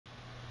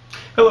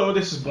Hello,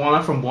 this is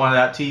Bwana from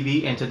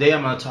Bwana.tv, and today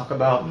I'm going to talk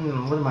about, what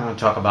am I going to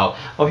talk about?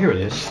 Oh, here it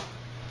is.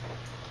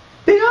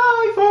 The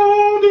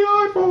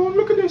iPhone,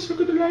 look at this, look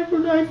at the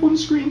iPhone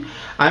screen.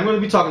 I'm going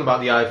to be talking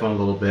about the iPhone a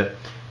little bit.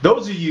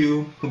 Those of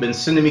you who've been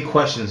sending me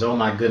questions, oh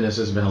my goodness,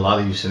 there's been a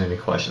lot of you sending me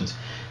questions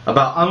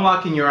about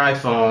unlocking your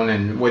iPhone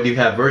and whether you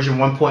have version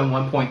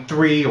 1.1.3 or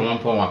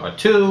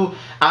 1.1.2,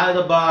 out of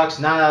the box,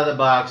 not out of the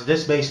box,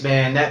 this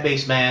baseband, that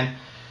baseband.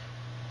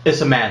 It's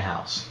a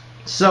madhouse.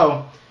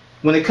 So,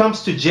 when it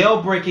comes to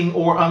jailbreaking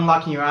or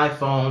unlocking your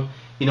iPhone,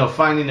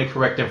 finding the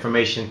correct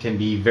information can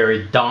be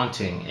very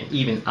daunting, and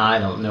even I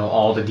don't know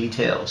all the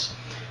details.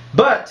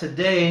 But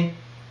today,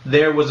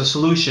 there was a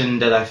solution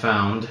that I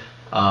found.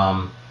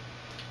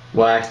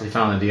 Well, I actually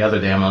found it the other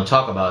day. I'm going to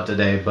talk about it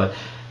today. But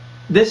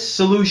this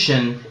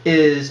solution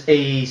is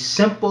a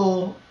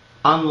simple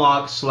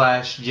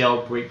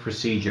unlock/jailbreak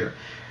procedure.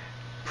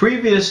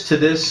 Previous to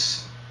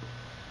this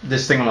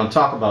thing I'm going to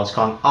talk about is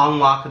called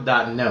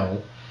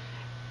unlock.no.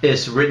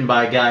 It's written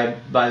by a guy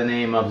by the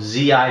name of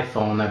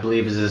iPhone, I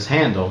believe is his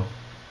handle.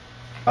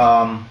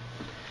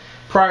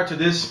 Prior to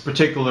this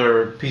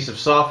particular piece of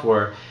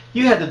software,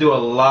 you had to do a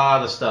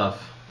lot of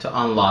stuff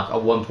to unlock a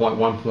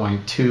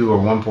 1.1.2 or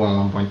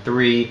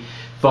 1.1.3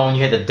 phone.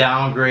 You had to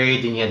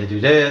downgrade, then you had to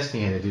do this,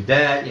 then you had to do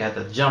that, you had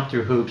to jump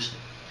through hoops.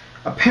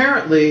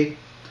 Apparently,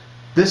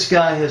 this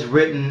guy has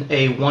written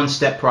a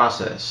one-step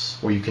process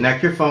where you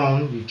connect your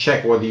phone, you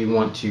check whether you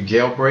want to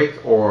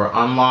jailbreak or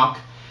unlock,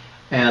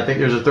 and I think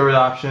there's a third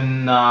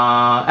option,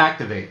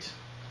 activate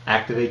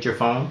your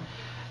phone,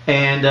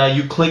 and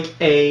you click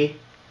a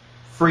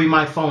free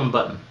my phone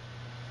button,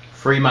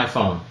 free my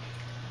phone.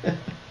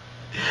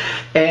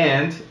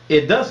 And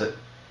it does it.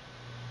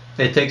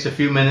 It takes a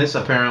few minutes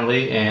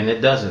apparently, and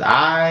it does it.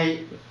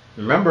 I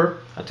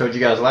told you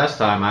guys last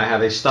time I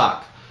have a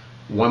stock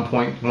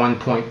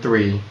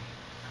 1.1.3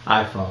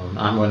 iPhone.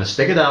 I'm going to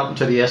stick it out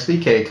until the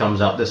SDK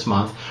comes out this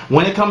month.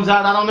 When it comes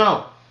out, I don't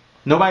know.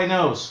 Nobody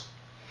knows.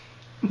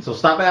 So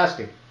stop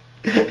asking.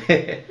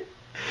 I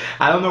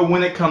don't know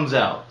when it comes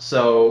out.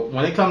 So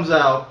when it comes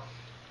out,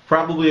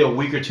 probably a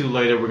week or two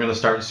later, we're going to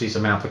start to see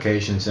some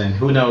applications. And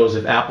who knows,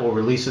 if Apple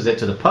releases it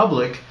to the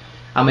public,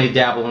 I may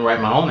dabble and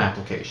write my own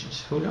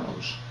applications. Who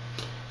knows?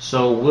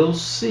 So we'll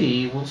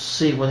see. We'll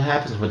see what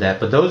happens with that.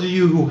 But those of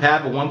you who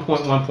have a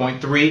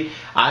 1.1.3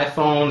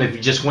 iPhone, if you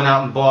just went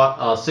out and bought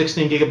a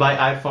 16 gigabyte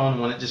iPhone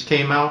when it just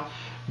came out,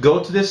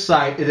 go to this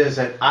site. It is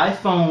at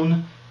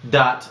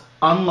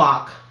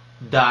iphone.unlock.no.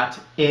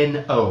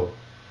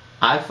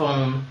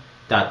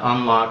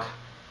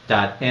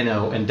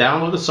 iphone.unlock.no, and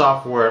download the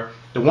software.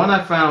 The one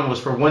I found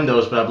was for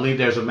Windows, but I believe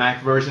there's a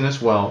Mac version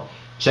as well.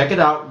 Check it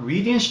out.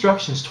 Read the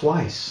instructions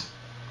twice.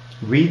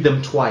 Read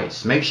them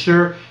twice. Make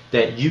sure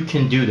that you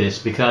can do this,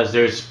 because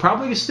there's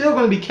probably still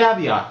going to be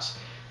caveats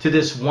to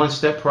this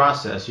one-step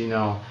process.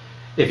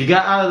 If you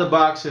got out of the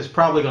box, it's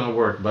probably going to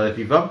work. But if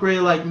you've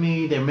upgraded like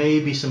me, there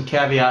may be some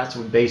caveats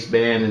with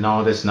baseband and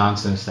all this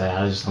nonsense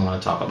that I just don't want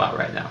to talk about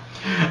right now.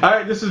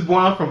 Alright, this is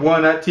Bwana from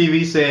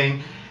Bwana.tv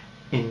saying,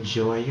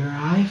 enjoy your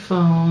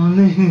iPhone.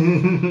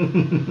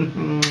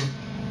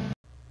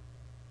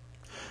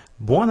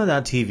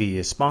 Bwana.tv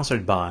is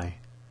sponsored by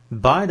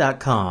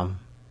Buy.com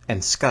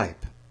and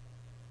Skype.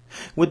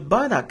 With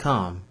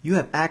Buy.com, you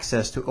have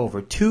access to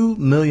over 2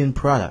 million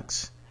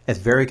products at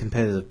very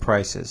competitive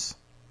prices.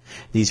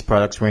 These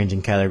products range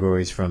in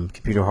categories from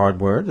computer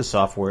hardware to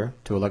software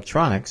to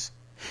electronics,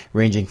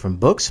 ranging from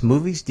books,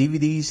 movies,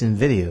 DVDs and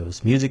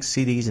videos, music,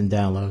 CDs and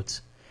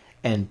downloads,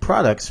 and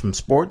products from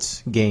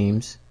sports,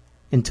 games,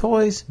 and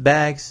toys,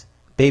 bags,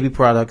 baby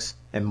products,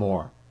 and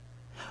more.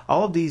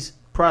 All of these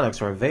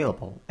products are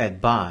available at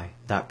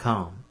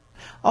Buy.com.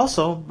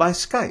 Also, by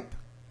Skype.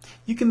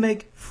 You can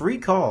make free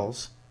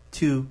calls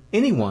to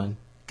anyone,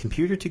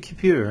 computer to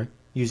computer,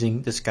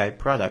 using the Skype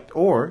product,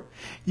 or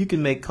you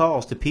can make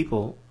calls to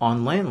people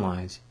on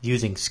landlines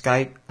using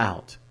Skype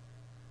Out.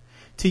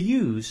 To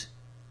use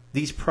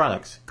these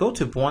products, go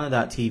to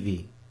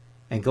Bwana.tv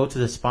and go to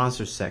the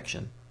sponsors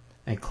section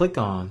and click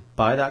on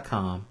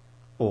Buy.com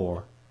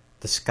or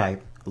the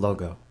Skype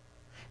logo.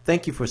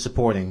 Thank you for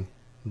supporting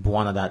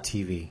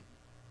Bwana.tv.